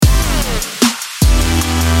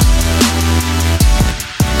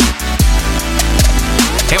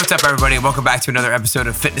what's up, everybody? Welcome back to another episode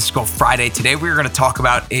of Fitness School Friday. Today, we're going to talk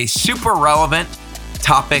about a super relevant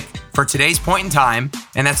topic for today's point in time,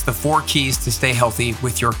 and that's the 4 keys to stay healthy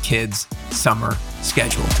with your kids' summer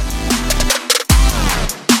schedule.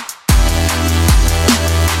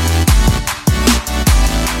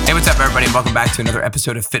 Hey, what's up, everybody? Welcome back to another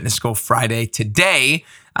episode of Fitness School Friday. Today,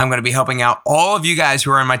 I'm going to be helping out all of you guys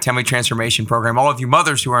who are in my 10-week transformation program, all of you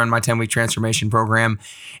mothers who are in my 10-week transformation program,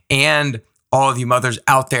 and all of you mothers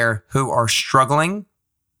out there who are struggling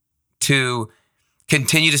to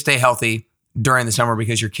continue to stay healthy during the summer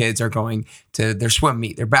because your kids are going to their swim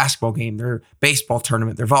meet, their basketball game, their baseball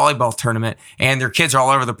tournament, their volleyball tournament, and their kids are all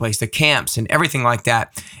over the place, the camps and everything like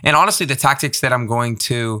that. And honestly, the tactics that I'm going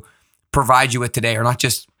to provide you with today are not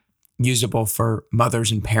just usable for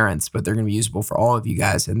mothers and parents, but they're going to be usable for all of you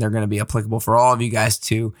guys, and they're going to be applicable for all of you guys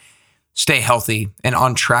to stay healthy and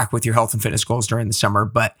on track with your health and fitness goals during the summer.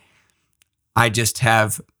 But I just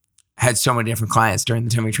have had so many different clients during the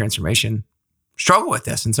 10-week transformation struggle with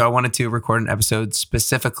this. And so I wanted to record an episode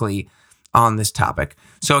specifically on this topic.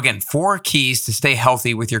 So again, 4 keys to stay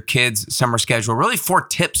healthy with your kids' summer schedule, really 4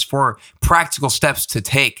 tips for practical steps to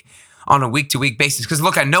take on a week-to-week basis. Because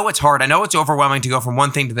look, I know it's hard. I know it's overwhelming to go from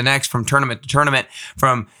one thing to the next, from tournament to tournament,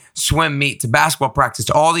 from swim meet to basketball practice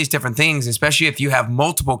to all these different things, especially if you have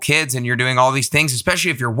multiple kids and you're doing all these things,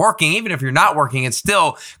 especially if you're working. Even if you're not working, it's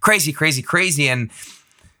still crazy, crazy, crazy. And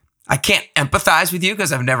I can't empathize with you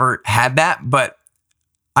because I've never had that, but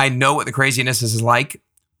I know what the craziness is like.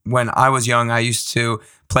 When I was young, I used to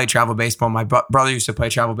play travel baseball. My brother used to play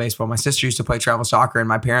travel baseball. My sister used to play travel soccer, and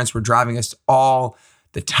my parents were driving us all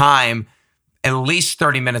the time, at least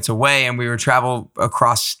 30 minutes away, and we would travel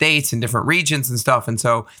across states and different regions and stuff. And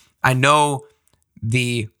so I know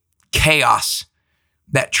the chaos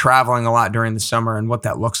that traveling a lot during the summer and what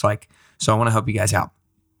that looks like. So I want to help you guys out.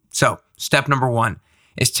 So step number 1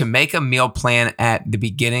 is to make a meal plan at the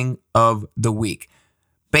beginning of the week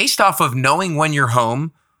based off of knowing when you're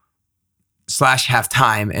home / have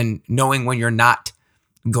time and knowing when you're not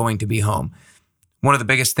going to be home. One of the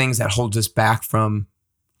biggest things that holds us back from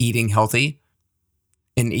eating healthy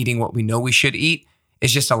and eating what we know we should eat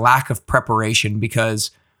is just a lack of preparation, because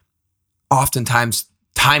oftentimes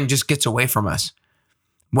time just gets away from us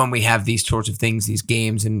when we have these sorts of things, these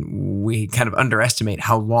games, and we kind of underestimate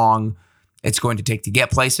how long it's going to take to get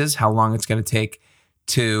places, how long it's going to take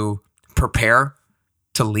to prepare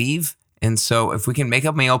to leave. And so if we can make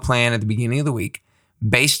a meal plan at the beginning of the week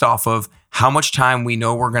based off of how much time we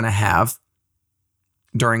know we're going to have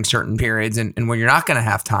during certain periods and when you're not going to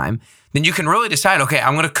have time, then you can really decide, okay,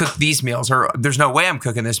 I'm going to cook these meals, or there's no way I'm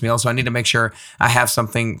cooking this meal, so I need to make sure I have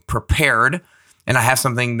something prepared and I have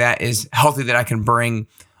something that is healthy that I can bring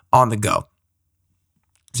on the go.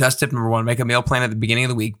 So that's tip number 1, make a meal plan at the beginning of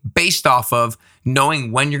the week based off of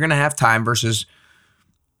knowing when you're going to have time versus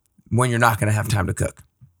when you're not going to have time to cook.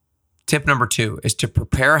 Tip number 2 is to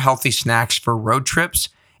prepare healthy snacks for road trips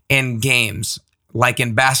and games, like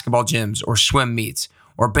in basketball gyms or swim meets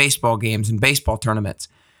or baseball games and baseball tournaments.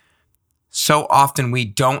 So often we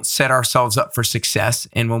don't set ourselves up for success.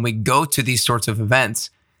 And when we go to these sorts of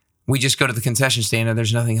events, we just go to the concession stand and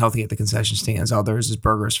there's nothing healthy at the concession stands. All there is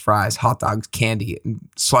burgers, fries, hot dogs, candy, and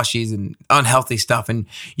slushies, and unhealthy stuff. And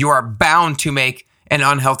you are bound to make an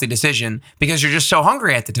unhealthy decision because you're just so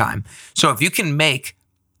hungry at the time. So if you can make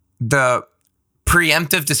the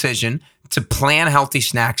preemptive decision to plan healthy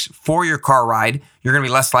snacks for your car ride, you're going to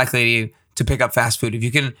be less likely to pick up fast food. If you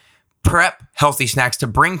can prep healthy snacks to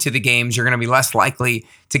bring to the games, you're going to be less likely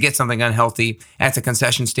to get something unhealthy at the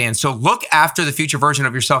concession stand. So look after the future version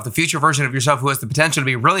of yourself who has the potential to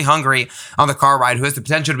be really hungry on the car ride, who has the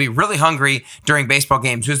potential to be really hungry during baseball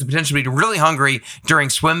games, who has the potential to be really hungry during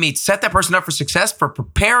swim meets. Set that person up for success by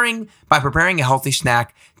preparing a healthy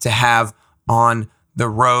snack to have on the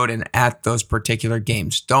road and at those particular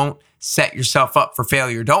games. Don't set yourself up for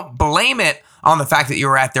failure. Don't blame it on the fact that you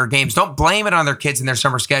were at their games. Don't blame it on their kids and their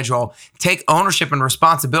summer schedule. Take ownership and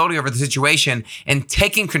responsibility over the situation and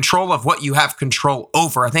taking control of what you have control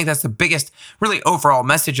over. I think that's the biggest, really overall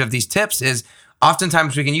message of these tips is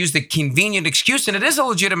oftentimes we can use the convenient excuse, and it is a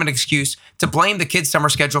legitimate excuse, to blame the kids' summer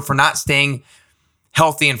schedule for not staying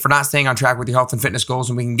healthy and for not staying on track with your health and fitness goals.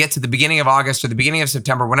 And we can get to the beginning of August or the beginning of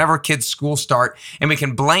September, whenever kids' schools start, and we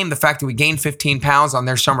can blame the fact that we gained 15 pounds on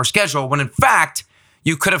their summer schedule, when in fact,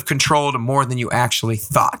 you could have controlled more than you actually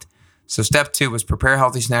thought. So step 2 was prepare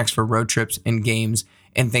healthy snacks for road trips and games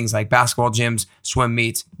and things like basketball gyms, swim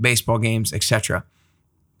meets, baseball games, etc.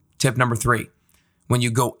 Tip number 3, when you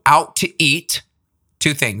go out to eat,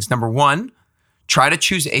 2 things. Number 1, try to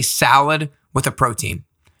choose a salad with a protein.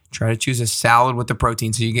 Try to choose a salad with the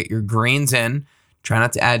protein so you get your greens in Try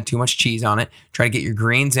not to add too much cheese on it. Try to get your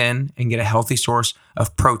greens in and get a healthy source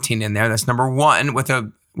of protein in there. That's number one, with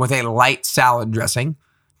a light salad dressing.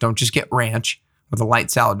 Don't just get ranch, with a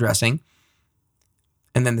light salad dressing.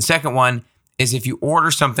 And then the second one is, if you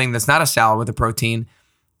order something that's not a salad with a protein,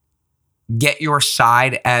 get your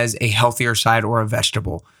side as a healthier side or a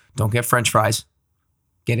vegetable. Don't get French fries.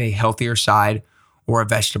 Get a healthier side or a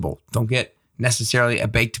vegetable. Don't get necessarily a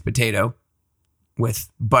baked potato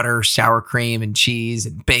with butter, sour cream, and cheese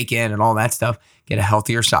and bacon and all that stuff. Get a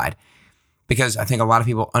healthier side. Because I think a lot of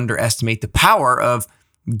people underestimate the power of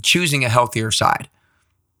choosing a healthier side.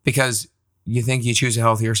 Because you think you choose a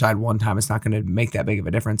healthier side one time, it's not going to make that big of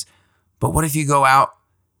a difference. But what if you go out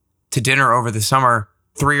to dinner over the summer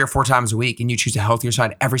 3 or 4 times a week and you choose a healthier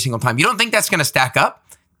side every single time? You don't think that's going to stack up?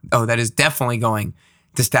 Oh, that is definitely going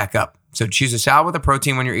to stack up. So choose a salad with a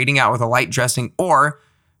protein when you're eating out with a light dressing, or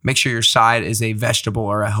make sure your side is a vegetable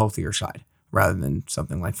or a healthier side rather than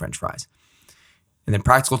something like French fries. And then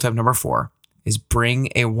practical tip number 4 is bring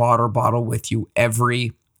a water bottle with you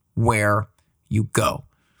everywhere you go.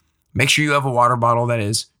 Make sure you have a water bottle that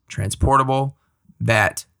is transportable,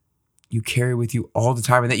 that you carry with you all the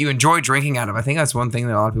time, and that you enjoy drinking out of. I think that's one thing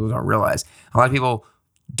that a lot of people don't realize. A lot of people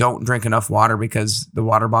don't drink enough water because the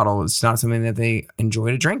water bottle is not something that they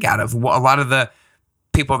enjoy to drink out of. A lot of the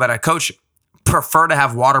people that I coach prefer to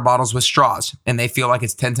have water bottles with straws, and they feel like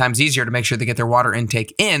it's 10 times easier to make sure they get their water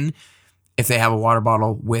intake in if they have a water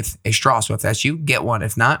bottle with a straw. So if that's you, get one.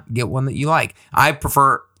 If not, get one that you like. I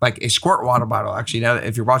prefer like a squirt water bottle. Actually, now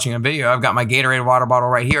if you're watching a video, I've got my Gatorade water bottle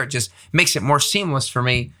right here. It just makes it more seamless for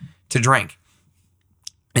me to drink.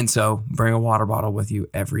 And so bring a water bottle with you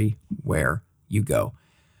everywhere you go.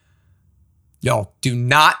 Y'all, do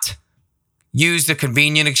not use the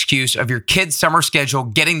convenient excuse of your kid's summer schedule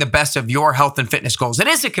getting the best of your health and fitness goals. It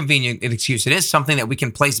is a convenient excuse. It is something that we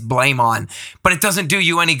can place blame on, but it doesn't do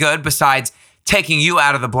you any good besides taking you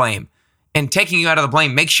out of the blame. And taking you out of the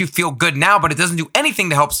blame makes you feel good now, but it doesn't do anything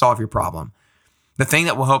to help solve your problem. The thing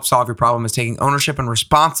that will help solve your problem is taking ownership and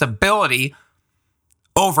responsibility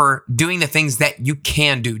over doing the things that you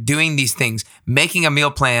can do, doing these things, making a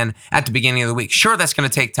meal plan at the beginning of the week. Sure, that's going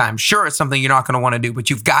to take time. Sure, it's something you're not going to want to do, but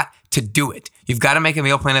you've got to do it. You've got to make a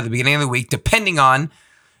meal plan at the beginning of the week, depending on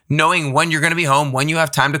knowing when you're going to be home, when you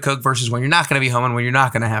have time to cook versus when you're not going to be home and when you're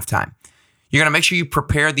not going to have time. You're going to make sure you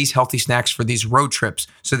prepare these healthy snacks for these road trips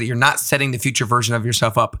so that you're not setting the future version of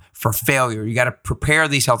yourself up for failure. You got to prepare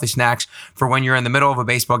these healthy snacks for when you're in the middle of a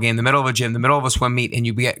baseball game, the middle of a gym, the middle of a swim meet, and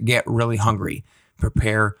you get really hungry.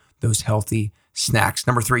 Prepare those healthy snacks.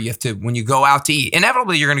 Number 3, you have to, when you go out to eat,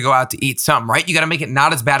 inevitably you're going to go out to eat something, right? You got to make it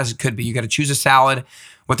not as bad as it could be. You got to choose a salad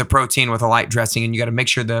with a protein, with a light dressing, and you got to make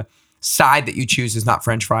sure the side that you choose is not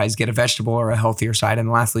French fries. Get a vegetable or a healthier side.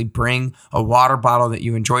 And lastly, bring a water bottle that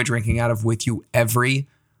you enjoy drinking out of with you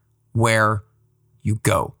everywhere you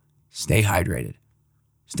go. Stay hydrated.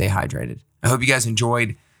 Stay hydrated. I hope you guys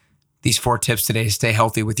enjoyed these 4 tips today to stay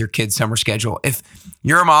healthy with your kids' summer schedule. If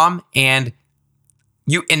you're a mom and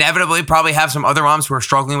you inevitably probably have some other moms who are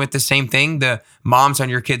struggling with the same thing, the moms on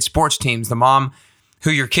your kids' sports teams, the mom who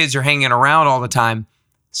your kids are hanging around all the time,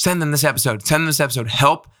 send them this episode. Send them this episode.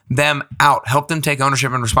 Help them out. Help them take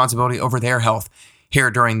ownership and responsibility over their health here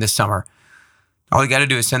during this summer. All you got to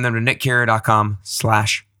do is send them to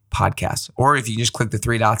nickcarrier.com/podcast. Or if you just click the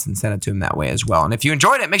 3 dots and send it to them that way as well. And if you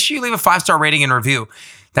enjoyed it, make sure you leave a 5-star rating and review.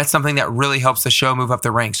 That's something that really helps the show move up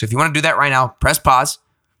the ranks. So if you want to do that right now, press pause.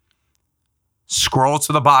 Scroll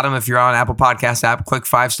to the bottom if you're on Apple Podcast app, click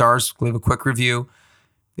 5 stars, leave a quick review.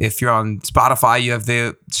 If you're on Spotify, you have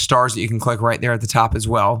the stars that you can click right there at the top as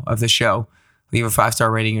well of the show. Leave a 5-star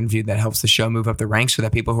rating and review. That helps the show move up the ranks so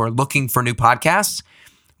that people who are looking for new podcasts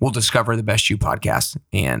will discover the Best You podcast,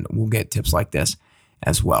 and we'll get tips like this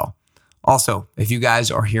as well. Also, if you guys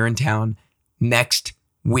are here in town next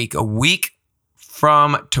week, a week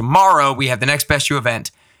from tomorrow, we have the next Best You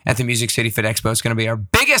event at the Music City Fit Expo. It's going to be our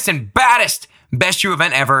biggest and baddest Best You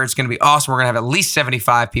event ever. It's going to be awesome. We're going to have at least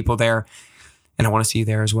 75 people there, and I want to see you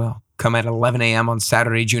there as well. Come at 11 a.m. on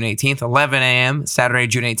Saturday, June 18th. 11 a.m. Saturday,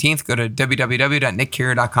 June 18th. Go to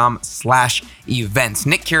www.nickcarrier.com/events.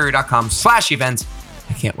 nickcarrier.com/events.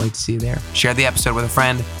 I can't wait to see you there. Share the episode with a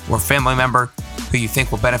friend or family member who you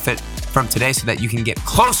think will benefit from today so that you can get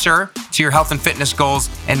closer to your health and fitness goals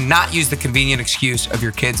and not use the convenient excuse of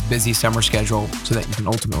your kid's busy summer schedule so that you can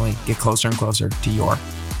ultimately get closer and closer to your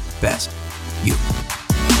best you.